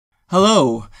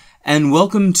Hello, and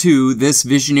welcome to this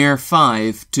Visionaire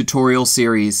 5 tutorial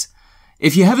series.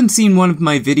 If you haven't seen one of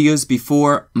my videos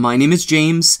before, my name is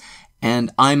James,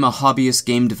 and I'm a hobbyist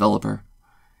game developer.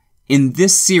 In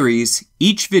this series,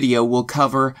 each video will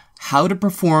cover how to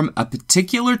perform a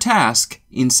particular task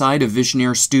inside of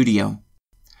Visionaire Studio.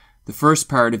 The first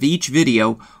part of each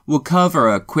video will cover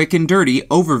a quick and dirty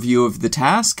overview of the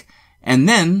task, and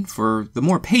then, for the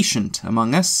more patient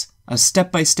among us, a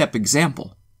step-by-step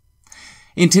example.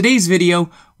 In today's video,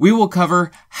 we will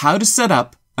cover how to set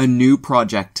up a new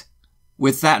project.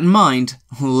 With that in mind,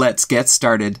 let's get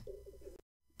started.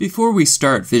 Before we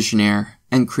start Visionaire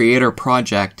and create our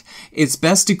project, it's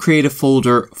best to create a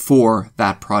folder for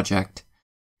that project.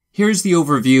 Here's the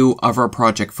overview of our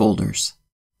project folders.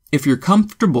 If you're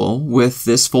comfortable with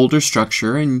this folder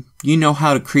structure and you know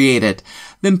how to create it,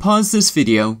 then pause this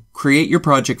video, create your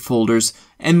project folders,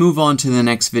 and move on to the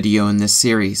next video in this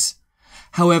series.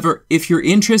 However, if you're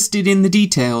interested in the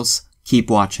details, keep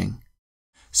watching.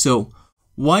 So,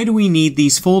 why do we need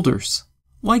these folders?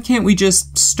 Why can't we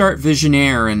just start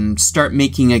Visionaire and start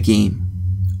making a game?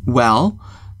 Well,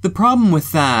 the problem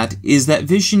with that is that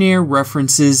Visionaire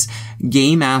references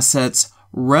game assets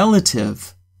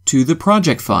relative to the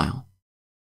project file.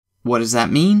 What does that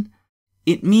mean?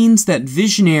 It means that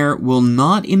Visionaire will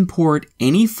not import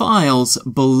any files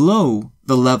below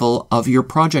the level of your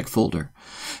project folder.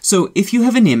 So if you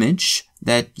have an image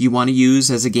that you want to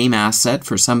use as a game asset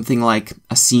for something like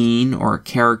a scene or a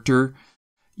character,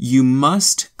 you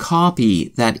must copy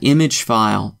that image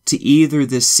file to either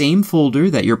the same folder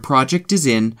that your project is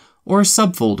in or a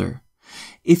subfolder.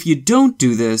 If you don't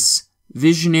do this,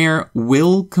 Visionaire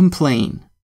will complain.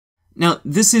 Now,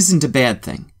 this isn't a bad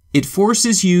thing. It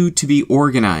forces you to be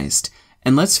organized.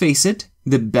 And let's face it,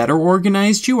 the better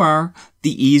organized you are,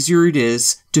 the easier it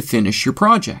is to finish your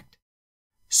project.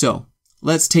 So,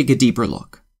 let's take a deeper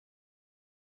look.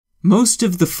 Most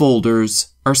of the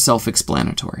folders are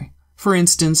self-explanatory. For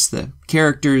instance, the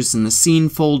characters and the scene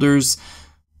folders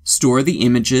store the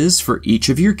images for each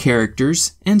of your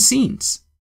characters and scenes.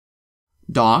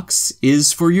 Docs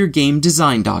is for your game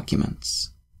design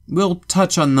documents. We'll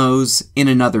touch on those in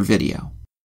another video.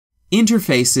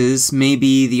 Interfaces may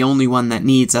be the only one that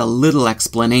needs a little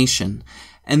explanation,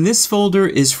 and this folder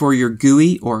is for your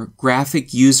GUI or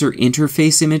graphic user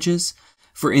interface images.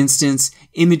 For instance,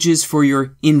 images for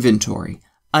your inventory,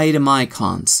 item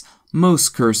icons, mouse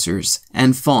cursors,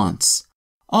 and fonts.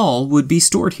 All would be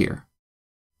stored here.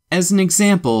 As an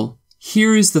example,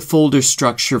 here is the folder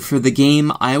structure for the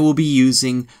game I will be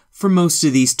using for most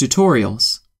of these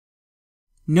tutorials.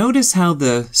 Notice how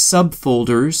the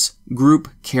subfolders group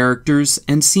characters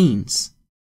and scenes.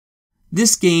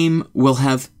 This game will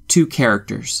have two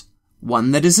characters,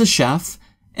 one that is a chef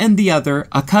and the other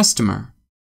a customer,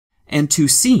 and two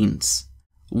scenes,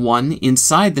 one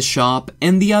inside the shop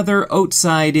and the other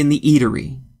outside in the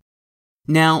eatery.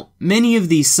 Now, many of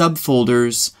these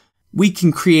subfolders we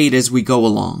can create as we go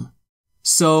along,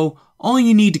 so all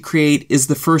you need to create is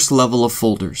the first level of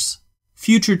folders.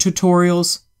 Future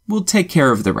tutorials will take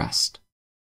care of the rest.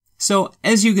 So,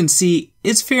 as you can see,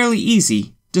 it's fairly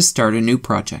easy to start a new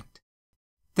project.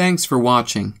 Thanks for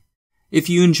watching. If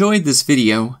you enjoyed this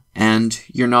video, and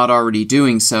you're not already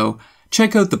doing so,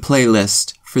 check out the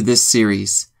playlist for this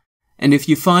series. And if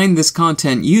you find this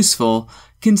content useful,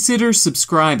 consider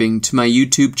subscribing to my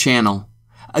YouTube channel.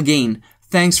 Again,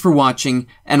 thanks for watching,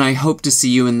 and I hope to see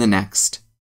you in the next.